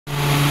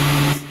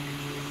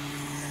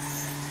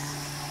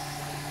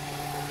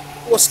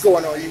What's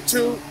going on,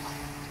 YouTube?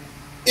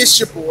 It's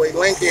your boy,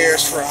 Link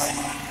Airs from.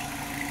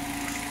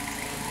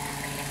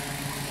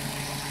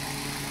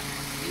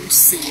 You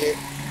see it.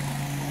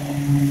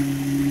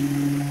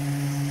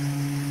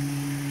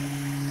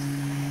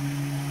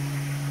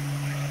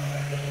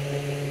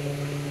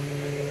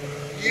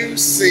 You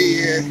see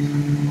it.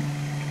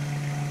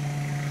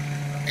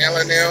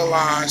 L&L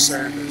Lawn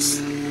Service.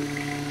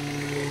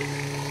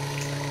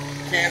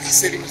 Kansas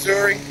City,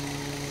 Missouri.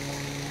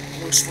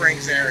 Blue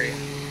Springs area.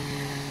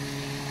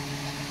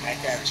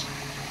 Back at you.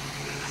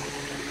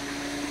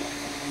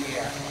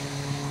 Yeah.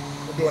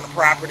 We're doing a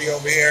property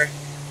over here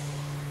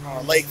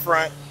on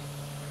lakefront.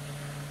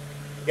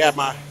 Got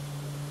my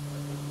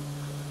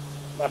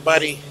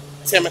buddy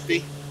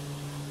Timothy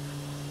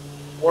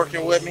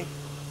working with me.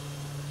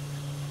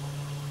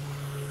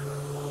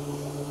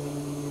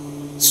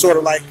 Sort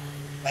of like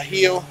a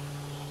heel.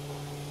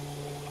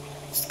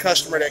 It's the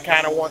customer that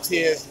kind of wants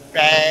his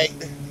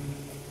bagged,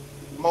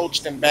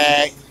 mulched and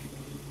bagged.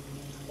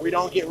 We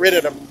don't get rid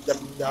of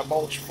the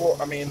mulch for,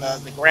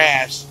 the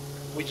grass.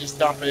 We just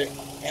dump it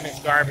in his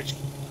garbage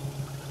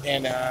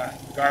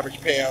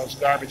pails,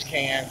 garbage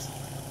cans,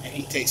 and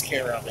he takes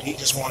care of it. He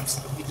just wants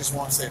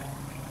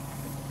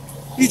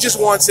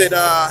it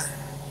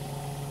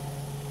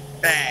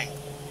bagged,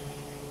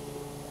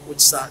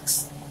 which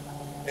sucks.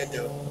 They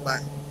do,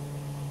 but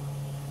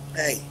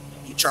hey,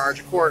 you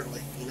charge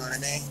accordingly. You know what I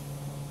mean?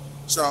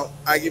 So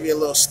I give you a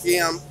little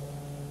skim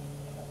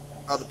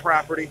of the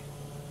property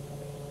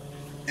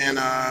and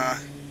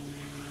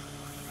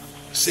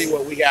see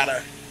what we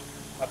gotta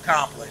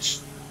accomplish.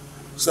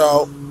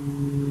 So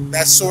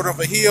that's sort of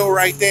a hill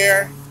right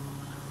there.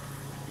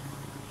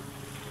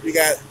 We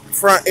got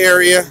front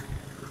area,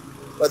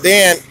 but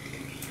then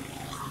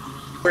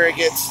where it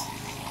gets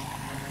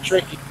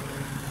tricky,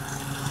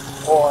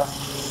 or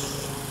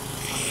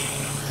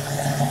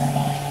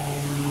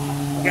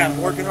I got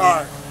working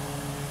hard.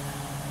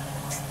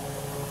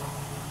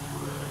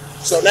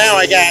 So now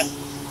I got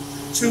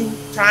two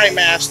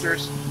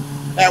Timemasters.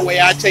 That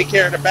way I take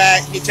care of the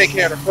back, he take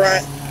care of the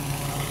front.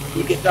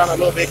 We get done a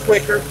little bit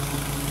quicker.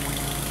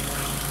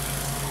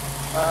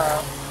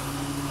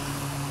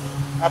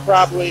 I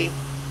probably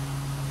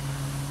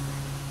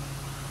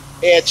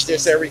edge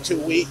this every 2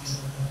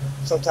 weeks.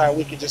 Sometimes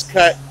we could just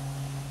cut,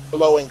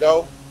 blow and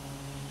go.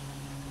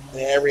 And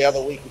then every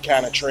other week we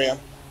kind of trim.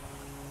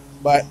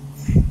 But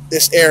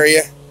this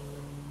area,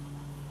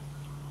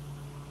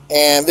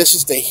 and this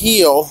is the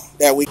heel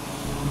that we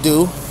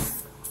do.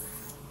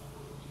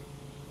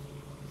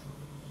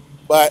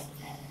 But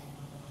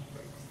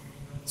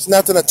it's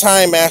nothing a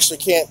Timemaster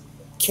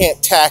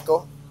can't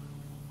tackle.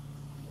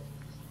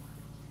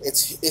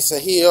 It's a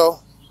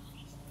heel,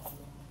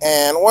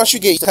 and once you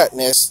get cutting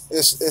this,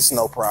 it's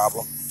no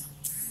problem.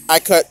 I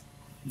cut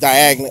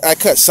diagonal. I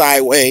cut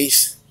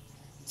sideways.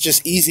 It's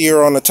just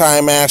easier on the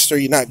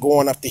Timemaster. You're not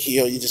going up the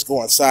heel. You're just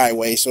going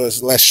sideways, so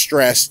it's less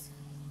stress.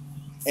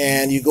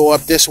 And you go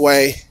up this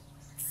way,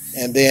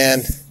 and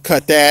then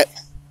cut that.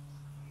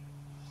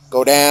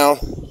 Go down,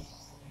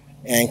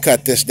 and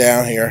cut this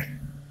down here,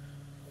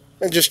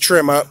 and just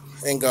trim up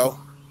and go.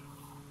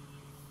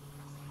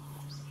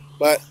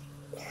 But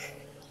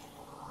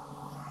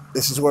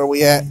this is where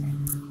we at.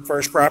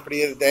 First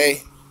property of the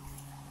day.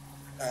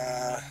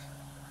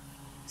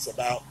 It's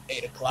about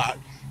 8 o'clock,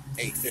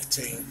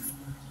 8:15.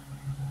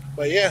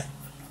 But yeah,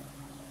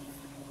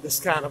 this is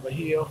kind of a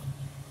heel.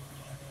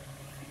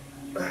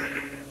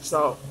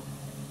 So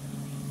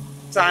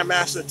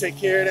Timemaster take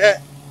care of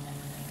that.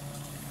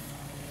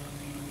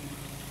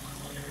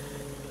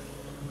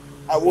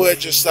 I would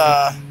just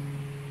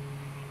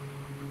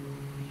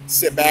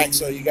sit back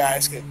so you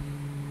guys could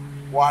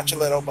watch a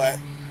little, but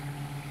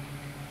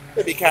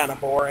it'd be kind of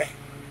boring,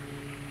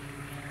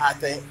 I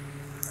think.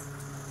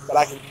 But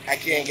I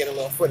can get a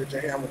little footage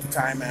of him with the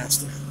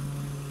Timemaster.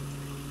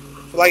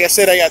 So like I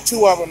said, I got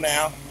two of them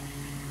now.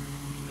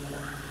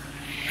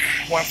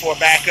 One for a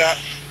backup.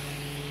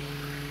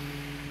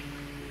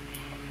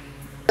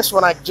 This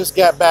one I just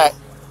got back.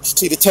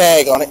 See the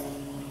tag on it.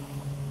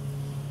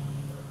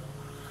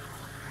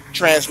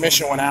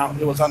 Transmission went out.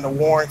 It was under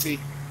warranty.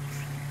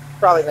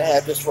 Probably done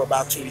had this for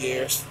about 2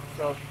 years.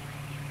 So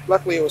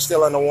luckily it was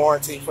still under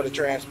warranty for the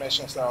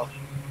transmission, so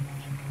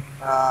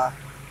I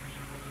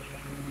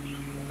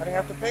didn't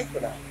have to pay for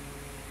that,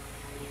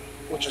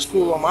 which is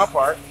cool on my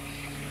part.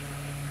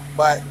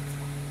 But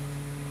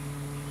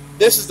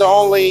this is the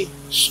only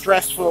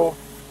stressful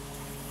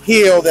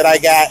heel that I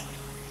got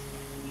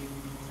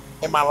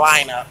in my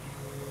lineup,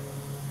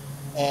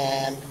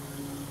 and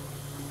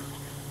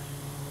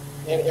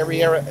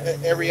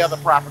every other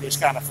property is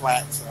kind of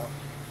flat, so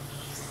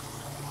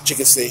you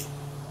can see.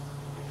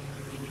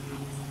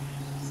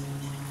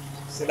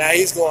 So now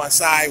he's going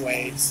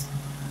sideways.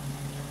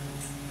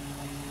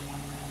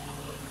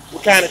 We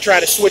kind of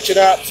try to switch it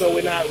up so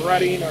we're not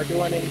rutting or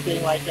doing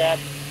anything like that.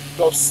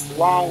 Go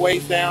long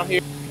ways down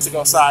here to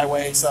go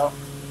sideways, so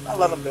I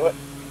let him do it.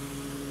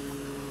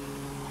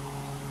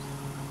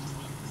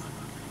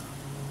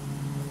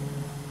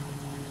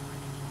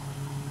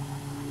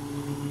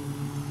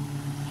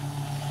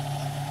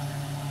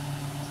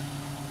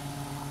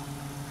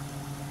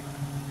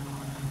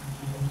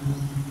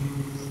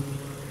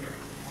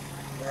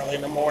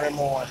 in the morning.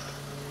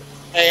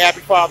 Hey, happy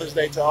Father's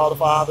Day to all the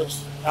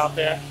fathers out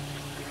there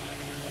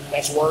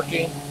that's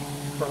working,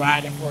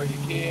 providing for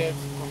your kids,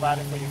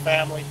 providing for your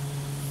family.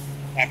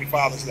 Happy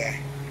Father's Day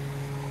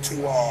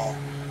to all.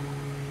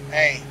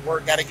 Hey,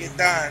 work got to get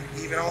done,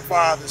 even on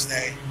Father's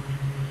Day.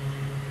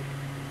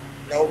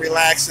 No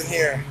relaxing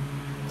here.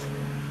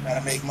 Got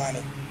to make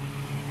money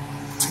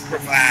to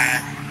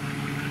provide.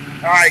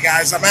 All right,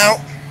 guys, I'm out.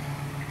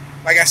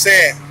 Like I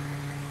said,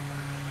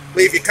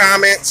 leave your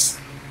comments,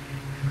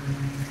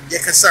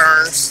 your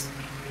concerns.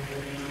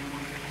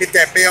 Hit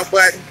that bell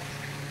button.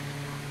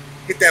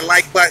 Hit that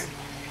like button.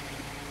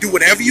 Do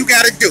whatever you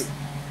got to do.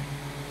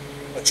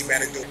 But you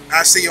better do it.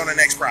 I'll see you on the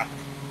next property.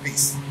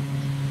 Peace.